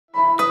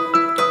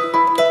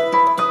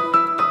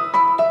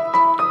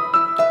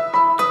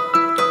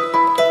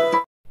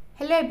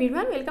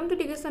everyone, welcome to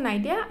Education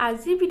Idea.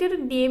 আজি ভিডিওটো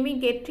DME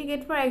Gate 3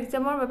 Gate 4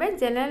 এক্সামৰ বাবে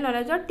জেনাৰেল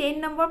নলেজৰ 10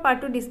 নম্বৰ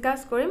পাৰ্টটো ডিসকাস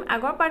কৰিম।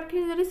 আগৰ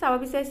পাৰ্টখিনি যদি চাব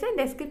বিচাৰিছে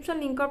ডেসক্ৰিপচন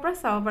লিংকৰ পৰা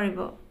চাব পাৰিব।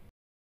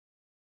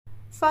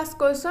 First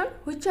question,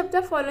 which of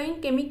the following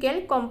chemical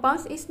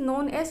compounds is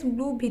known as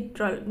blue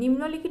vitriol?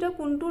 নিম্নলিখিত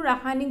কোনটো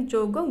ৰাসায়নিক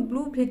যৌগক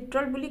blue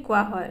vitriol বুলি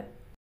কোৱা হয়?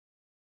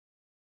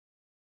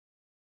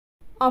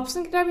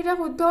 অপচন কেইটাৰ ভিতৰত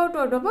শুদ্ধ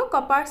উত্তৰ হ'ব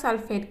copper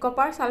sulphate.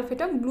 Copper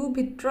সালফেটক blue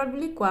vitriol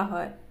বুলি কোৱা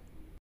হয়।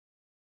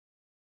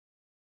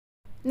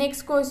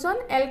 Next question,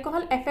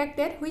 alcohol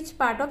affected which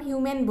part of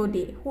human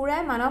body?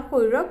 হুৰাই মানৱ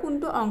শৰীৰৰ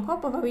কোনটো অংশ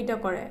প্ৰভাৱিত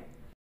কৰে?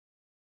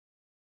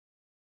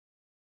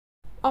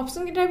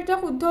 অপচন কেইটাৰ ভিতৰত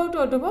শুদ্ধ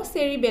উত্তৰ হ'ব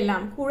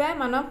চেৰিবেলাম। হুৰাই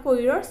মানৱ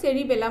শৰীৰৰ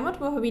চেৰিবেলামত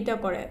প্ৰভাৱিত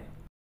কৰে।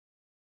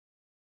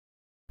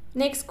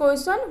 Next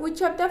question,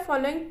 which of the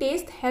following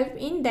tests help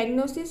in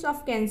diagnosis of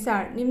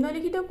cancer?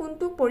 নিম্নলিখিত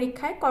কোনটো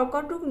পৰীক্ষাই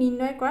কৰ্কট ৰোগ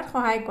নিৰ্ণয় কৰাত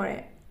সহায় কৰে?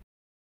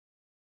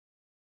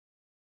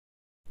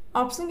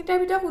 অপচন কেইটাৰ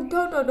ভিতৰত শুদ্ধ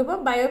উত্তৰ হ'ব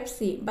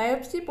বায়োপসি।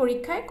 বায়োপসি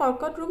পৰীক্ষাই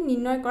কৰ্কট ৰোগ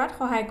নিৰ্ণয় কৰাত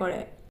সহায়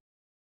কৰে।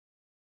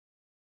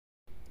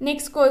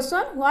 Next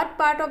question, what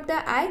part of the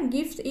eye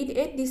gives it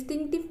a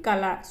distinctive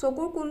color?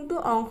 চকুৰ কোনটো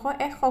অংশ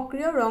এক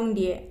সক্ৰিয় ৰং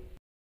দিয়ে?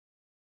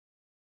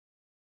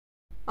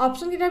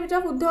 অপচন কেইটাৰ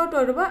ভিতৰত শুদ্ধ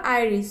উত্তৰ হ'ব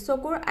আইৰিছ।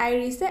 চকুৰ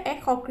আইৰিছে এক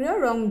সক্ৰিয়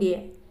ৰং দিয়ে।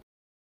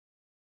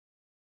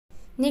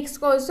 Next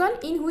question,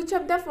 in which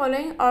of the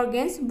following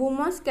organs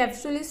Bowman's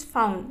capsule is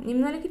found?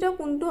 নিম্নলিখিত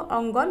কোনটো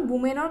অংগত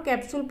বুমেনৰ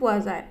ক্যাপসুল পোৱা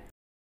যায়?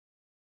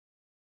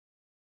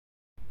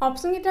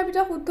 অপচন কেইটাৰ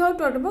ভিতৰত শুদ্ধ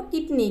উত্তৰ হ'ব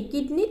কিডনি।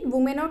 কিডনিত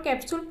বুমেনৰ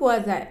ক্যাপসুল পোৱা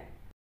যায়।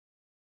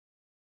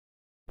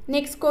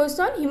 Next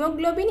question,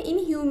 hemoglobin in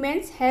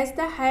humans has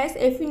the highest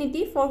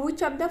affinity for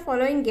which of the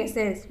following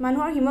gases?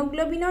 মানুহৰ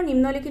হিমোগ্লোবিনৰ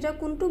নিম্নলিখিত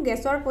কোনটো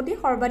গেছৰ প্ৰতি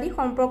সৰ্বাধিক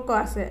সম্পৰ্ক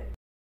আছে?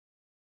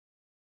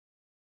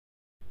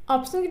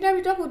 অপচন কেইটাৰ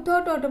ভিতৰত শুদ্ধ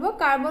উত্তৰ হ'ব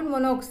কাৰ্বন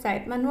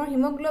মনোক্সাইড। মানুহৰ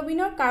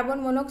হিমোগ্লোবিনৰ কাৰ্বন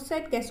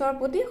মনোক্সাইড গেছৰ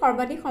প্ৰতি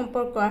সৰ্বাধিক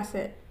সম্পৰ্ক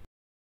আছে।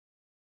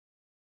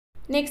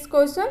 Next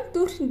question,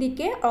 tooth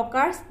decay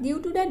occurs due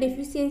to the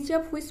deficiency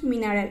of which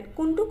mineral?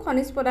 কোনটো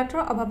খনিজ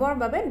পদাৰ্থৰ অভাৱৰ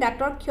বাবে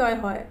দাঁতৰ ক্ষয়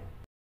হয়?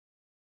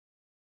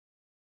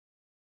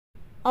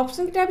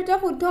 অপচন কেইটাৰ ভিতৰত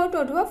শুদ্ধ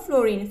উত্তৰ হ'ব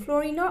ফ্লোৰিন।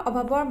 ফ্লোৰিনৰ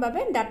অভাৱৰ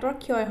বাবে দাঁতৰ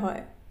ক্ষয়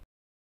হয়।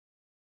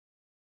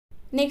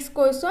 Next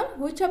question,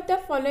 which of the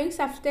following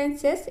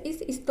substances is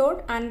stored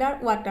under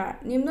water?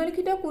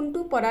 নিম্নলিখিত কোনটো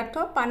পদাৰ্থ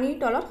পানীৰ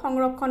তলত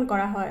সংৰক্ষণ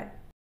কৰা হয়?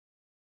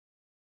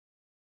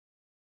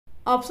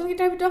 অপচন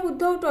কেইটাৰ ভিতৰত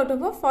শুদ্ধ উত্তৰ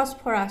হ'ব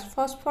ফসফৰাছ।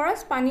 ফসফৰাছ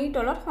পানীৰ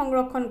তলত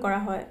সংৰক্ষণ কৰা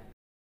হয়।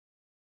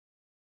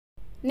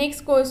 Next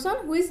question,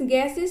 which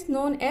gas is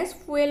known as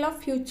fuel of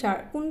future?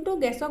 কোনটো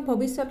গেছক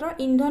ভৱিষ্যতৰ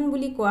ইন্ধন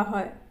বুলি কোৱা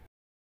হয়?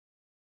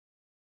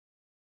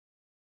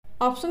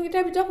 অপচন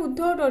কেইটাৰ ভিতৰত শুদ্ধ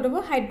উত্তৰ হ'ব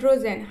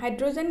হাইড্ৰোজেন।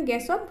 হাইড্ৰোজেন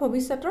গেছক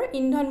ভৱিষ্যতৰ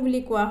ইন্ধন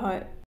বুলি কোৱা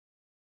হয়।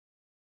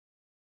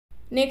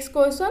 Next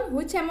question,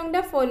 which among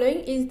the following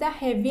is the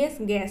heaviest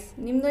gas?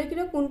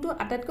 নিম্নলিখিত কোনটো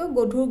আটাইতকৈ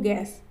গধুৰ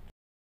গেছ?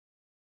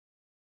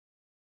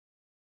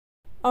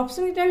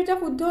 অপচন কেইটাৰ ভিতৰত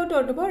শুদ্ধ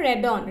উত্তৰ হ'ব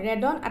ৰেডন।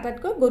 ৰেডন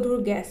আটাইতকৈ গধুৰ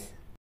gas.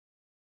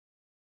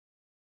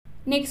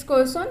 Next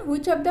question,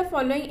 which of the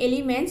following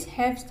elements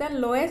has the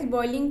lowest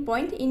boiling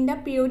point in the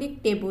periodic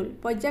table?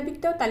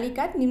 পৰ্যায়বৃত্ত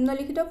তালিকাত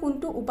নিম্নলিখিত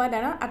কোনটো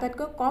উপাদানৰ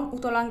আটাইতকৈ কম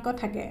উতলাংক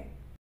থাকে?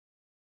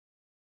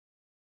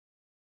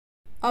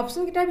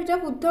 অপচন কেইটাৰ ভিতৰত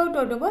শুদ্ধ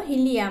উত্তৰ হ'ব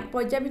হিলিয়াম।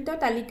 পৰ্যায়বৃত্ত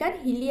তালিকাত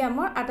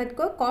হিলিয়ামৰ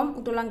আটাইতকৈ কম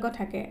উতলাংক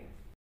থাকে।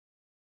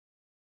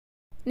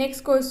 Next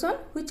question,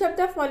 which of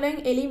the following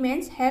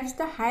elements has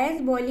the highest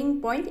boiling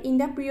point in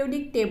the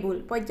periodic table?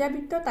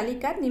 পৰ্যায়বৃত্ত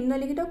তালিকাত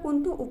নিম্নলিখিত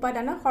কোনটো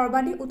উপাদানৰ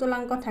সৰ্বাধিক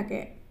উতলাংক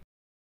থাকে?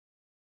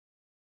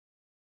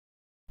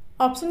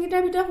 অপচন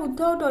কেইটাৰ ভিতৰত শুদ্ধ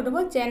উত্তৰ হ'ব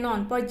জেনন।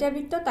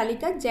 পৰ্যায়বৃত্ত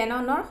তালিকাত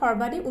জেননৰ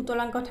সৰ্বাধিক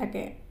উতলাংক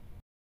থাকে।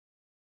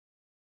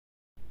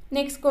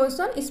 Next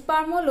question,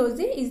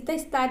 Spermology is the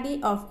study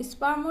of.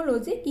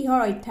 Spermology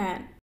কিহৰ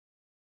অধ্যয়ন?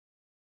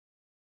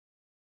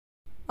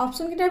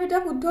 অপচন কেইটাৰ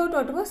ভিতৰত শুদ্ধ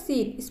উত্তৰ হ'ব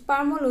seed.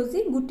 Spermology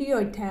গুটিৰ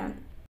অধ্যয়ন।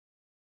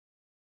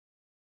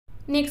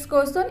 Next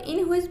question, in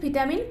which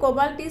vitamin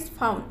cobalt is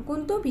found?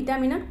 কোনটো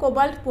ভিটামিনত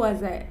কোবাল্ট পোৱা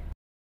যায়?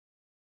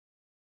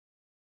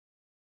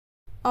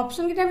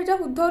 অপচন কেইটাৰ ভিতৰত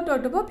শুদ্ধ উত্তৰ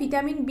হ'ব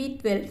ভিটামিন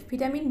B12।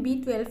 ভিটামিন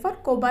B12ত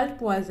কোবাল্ট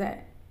পোৱা যায়।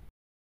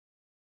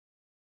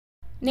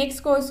 Next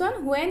question,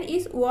 when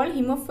is World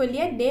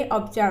Hemophilia Day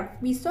observed?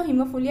 Biswa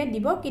haemophilia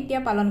দিৱস কেতিয়া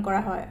পালন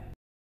কৰা হয়?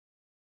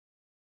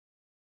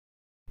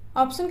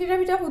 অপচন কেইটাৰ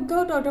ভিতৰত শুদ্ধ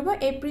উত্তৰ হ'ব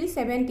এপ্ৰিল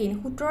 17।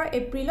 17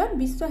 এপ্ৰিলত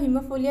বিশ্ব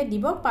হিমোফিলিয়া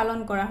দিৱস পালন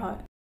কৰা হয়।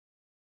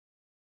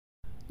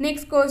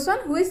 Next question,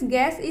 which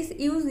gas is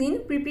used in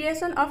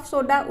preparation of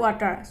soda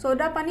water?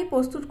 Soda পানী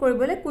প্ৰস্তুত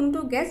কৰিবলৈ কোনটো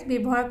গেছ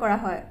ব্যৱহাৰ কৰা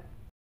হয়?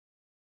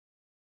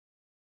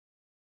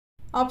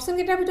 অপচন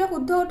কেইটাৰ ভিতৰত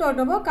শুদ্ধ উত্তৰ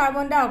হ'ব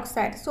কাৰ্বন ডাই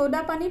অক্সাইড।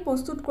 সোডা পানী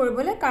প্ৰস্তুত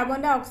কৰিবলৈ কাৰ্বন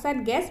ডাই অক্সাইড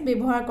গেছ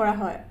ব্যৱহাৰ কৰা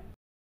হয়।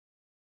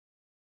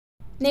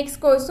 Next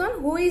question,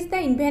 who is the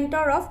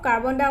inventor of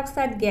carbon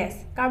dioxide gas?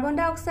 Carbon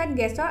dye oxide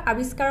গেছৰ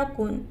আৱিষ্কাৰক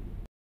কোন?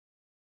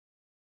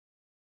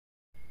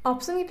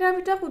 অপচন কেইটাৰ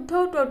ভিতৰত শুদ্ধ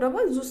উত্তৰ হ'ব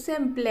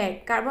জোচেফ ব্লেক।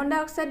 কাৰ্বন ডাই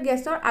অক্সাইড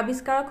গেছৰ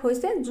আৱিষ্কাৰক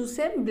হৈছে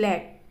Joseph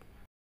black.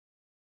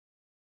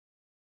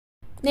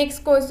 Next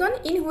question,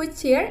 in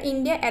which year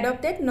India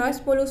adopted noise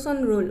pollution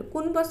rule?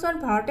 কোন বছৰত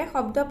ভাৰতে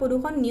শব্দ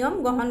প্ৰদূষণ নিয়ম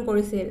গ্ৰহণ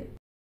কৰিছিল?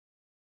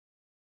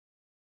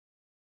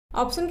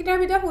 অপচন কিটাৰ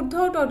ভিতৰত শুদ্ধ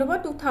উত্তৰটো হ'ব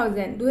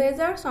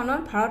 2000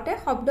 চনত ভাৰতে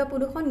শব্দ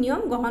প্ৰদূষণ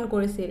নিয়ম গ্ৰহণ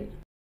কৰিছিল।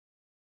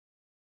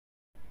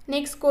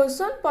 Next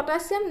question,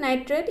 potassium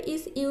nitrate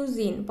is used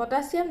in.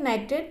 Potassium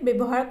nitrate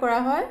ব্যৱহাৰ কৰা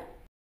হয়।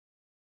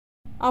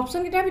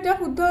 অপচন কিটাৰ ভিতৰত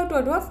শুদ্ধ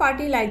উত্তৰটো হ'ব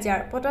ফাৰ্টিলাইজাৰ।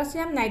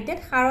 potassium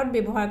nitrate সাৰত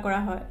ব্যৱহাৰ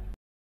কৰা হয়।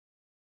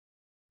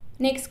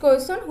 Next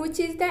question, which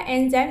is the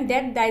enzyme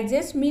that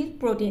digests milk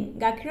protein?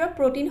 গাখীৰৰ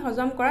প্ৰটিন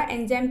হজম কৰা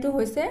এনজাইমটো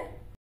হৈছে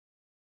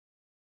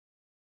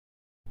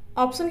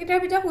অপচন কিটাৰ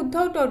ভিতৰত শুদ্ধ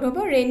উত্তৰটো হ'ব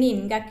ৰেনিন।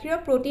 গাখীৰৰ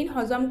প্ৰটিন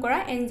হজম কৰা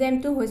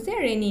এনজাইমটো হৈছে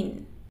renin.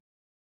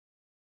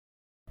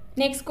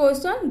 Next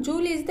question,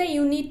 Joule is the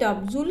unit of.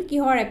 Joule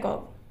কিহৰ একক?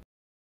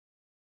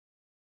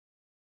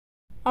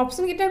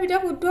 অপচন কিটাৰ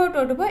ভিতৰত শুদ্ধ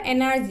উত্তৰটো হ'ব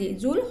এনাৰ্জি।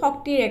 Joule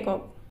শক্তিৰ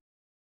একক।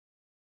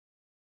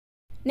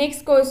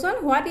 Next question,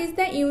 what is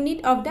the unit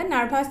of the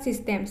nervous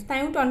system?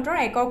 স্নায়ুতন্ত্ৰৰ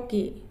একক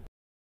কি?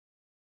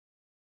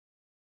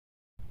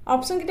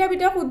 অপচন কিটাৰ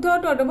ভিতৰত শুদ্ধ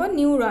উত্তৰটো হ'ব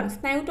নিউৰন।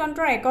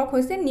 স্নায়ুতন্ত্ৰৰ একক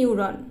হৈছে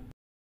neuron.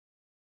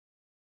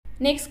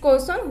 Next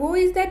question, who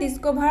is the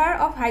discoverer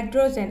of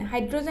hydrogen?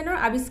 হাইড্ৰজেনৰ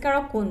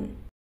আৱিষ্কাৰক কোন?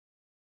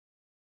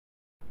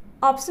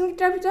 অপচন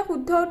কিটাৰ ভিতৰত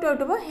শুদ্ধ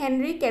উত্তৰটো হ'ব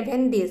হেনৰি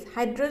কেভেন্ডিছ।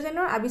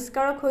 হাইড্ৰজেনৰ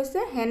আৱিষ্কাৰক হৈছে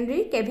Henry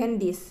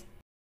কেভেন্ডিছ।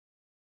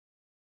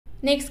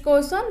 Next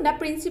question, the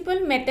principal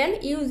metal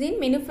used in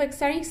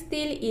manufacturing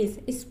steel is.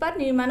 ইস্পাত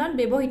নিৰ্মাণত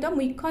ব্যৱহৃত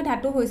মুখ্য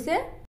ধাতু হৈছে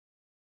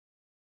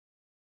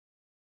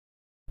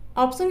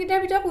অপচন কিটাৰ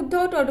ভিতৰত শুদ্ধ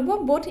উত্তৰটো হ'ব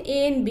both A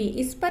and B।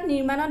 ইস্পাত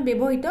নিৰ্মাণত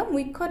ব্যৱহৃত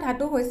মুখ্য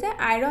ধাতু হৈছে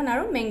আইৰণ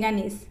আৰু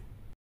manganese.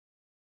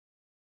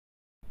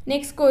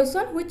 Next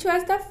question, which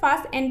was the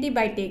first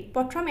antibiotic?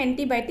 প্ৰথম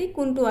এন্টিবায়টিক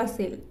কোনটো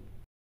আছিল?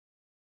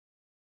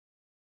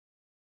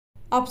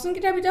 অপচন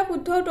কিটাৰ ভিতৰত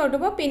শুদ্ধ উত্তৰটো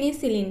হ'ব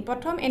পেনিচিলিন।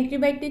 প্ৰথম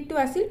এন্টিবায়টিকটো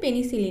আছিল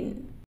penicillin.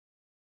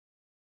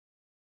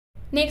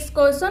 Next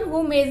question, who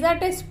measured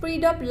the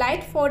speed of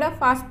light for the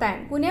first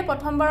time? কোনে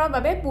প্ৰথমবাৰৰ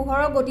বাবে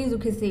পোহৰৰ গতি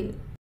জুখিছিল?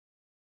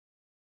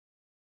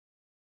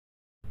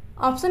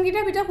 অপচন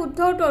কিটাৰ ভিতৰত শুদ্ধ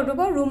উত্তৰটো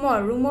হ'ব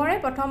ৰুমৰে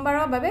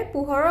প্ৰথমবাৰৰ বাবে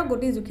পোহৰৰ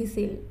গতি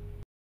জুখিছিল।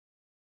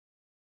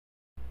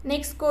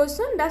 Next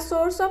question, the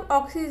source of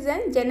oxygen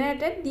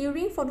generated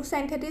during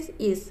photosynthesis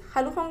is.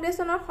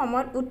 সালোকসংশ্লেষণৰ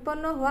সময়ত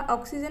উৎপন্ন হোৱা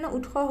অক্সিজেনৰ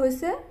উৎস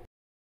হৈছে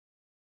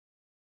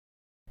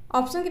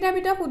অপচন কিটাৰ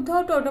ভিতৰত শুদ্ধ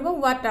উত্তৰটো হ'ব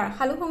water।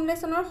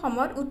 সালোকসংশ্লেষণৰ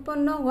সময়ত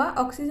উৎপন্ন হোৱা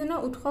অক্সিজেনৰ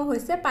উৎস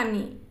হৈছে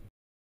পানী।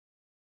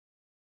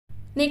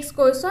 Next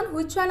question,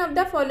 which one of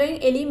the following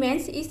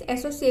elements is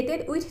associated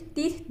with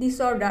teeth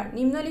disorder?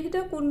 নিম্নলিখিত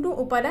কোনটো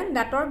উপাদান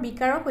দাঁতৰ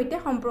বিকাৰৰ সৈতে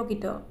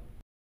সম্পৰ্কিত?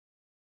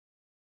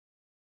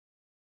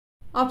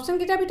 অপচন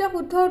কিটাৰ ভিতৰত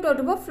শুদ্ধ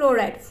উত্তৰটো হ'ব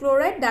ফ্লোৰাইড।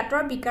 ফ্লোৰাইড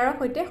দাঁতৰ বিকাৰৰ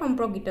সৈতে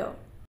সম্পৰ্কিত।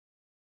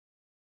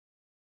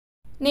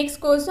 Next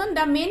question,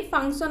 the main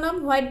function of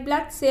white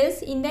blood cells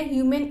in the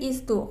human is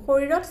to.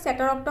 শৰীৰত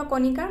শ্বেতৰক্ত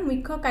কণিকাৰ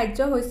মুখ্য কাৰ্য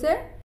হৈছে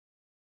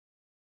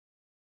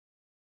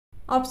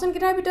অপচন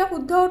কিটাৰ ভিতৰত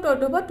শুদ্ধ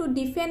উত্তৰটো হ'ব to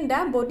defend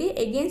the body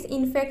against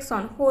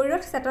infection.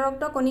 শৰীৰত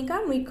শ্বেতৰক্ত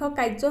কণিকাৰ মুখ্য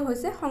কাৰ্য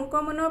হৈছে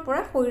সংক্ৰমণৰ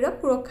পৰা শৰীৰক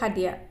সুৰক্ষা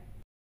দিয়া।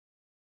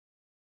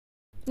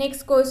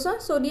 Next question,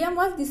 sodium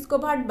was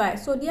discovered by.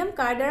 sodium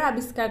কাৰ দ্বাৰা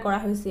আৱিষ্কাৰ কৰা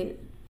হৈছিল?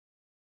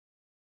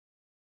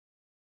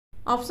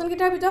 অপচন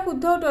কিটাৰ ভিতৰত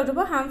শুদ্ধ উত্তৰটো হ'ব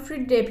হামফ্ৰি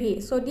ডেভি।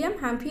 sodium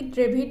হামফ্ৰি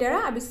ডেভিৰ দ্বাৰা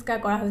আৱিষ্কাৰ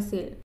কৰা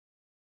হৈছিল।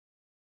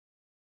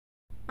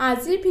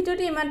 আজিৰ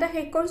ভিডিওটো ইমানটা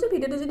শেষ কৰিছো।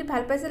 ভিডিওটো যদি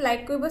ভাল পাইছে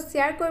লাইক কৰিব,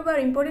 শেয়াৰ কৰিব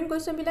আৰু ইম্পৰ্টেন্ট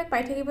কোৱেশ্চন বিলাক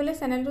পাই থাকিবলৈ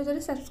চেনেলটো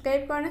যদি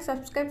সাবস্ক্ৰাইব কৰা নাই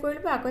সাবস্ক্ৰাইব কৰি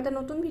লব। আকৌ এটা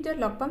নতুন ভিডিওত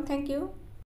লগ পাম। Thank U.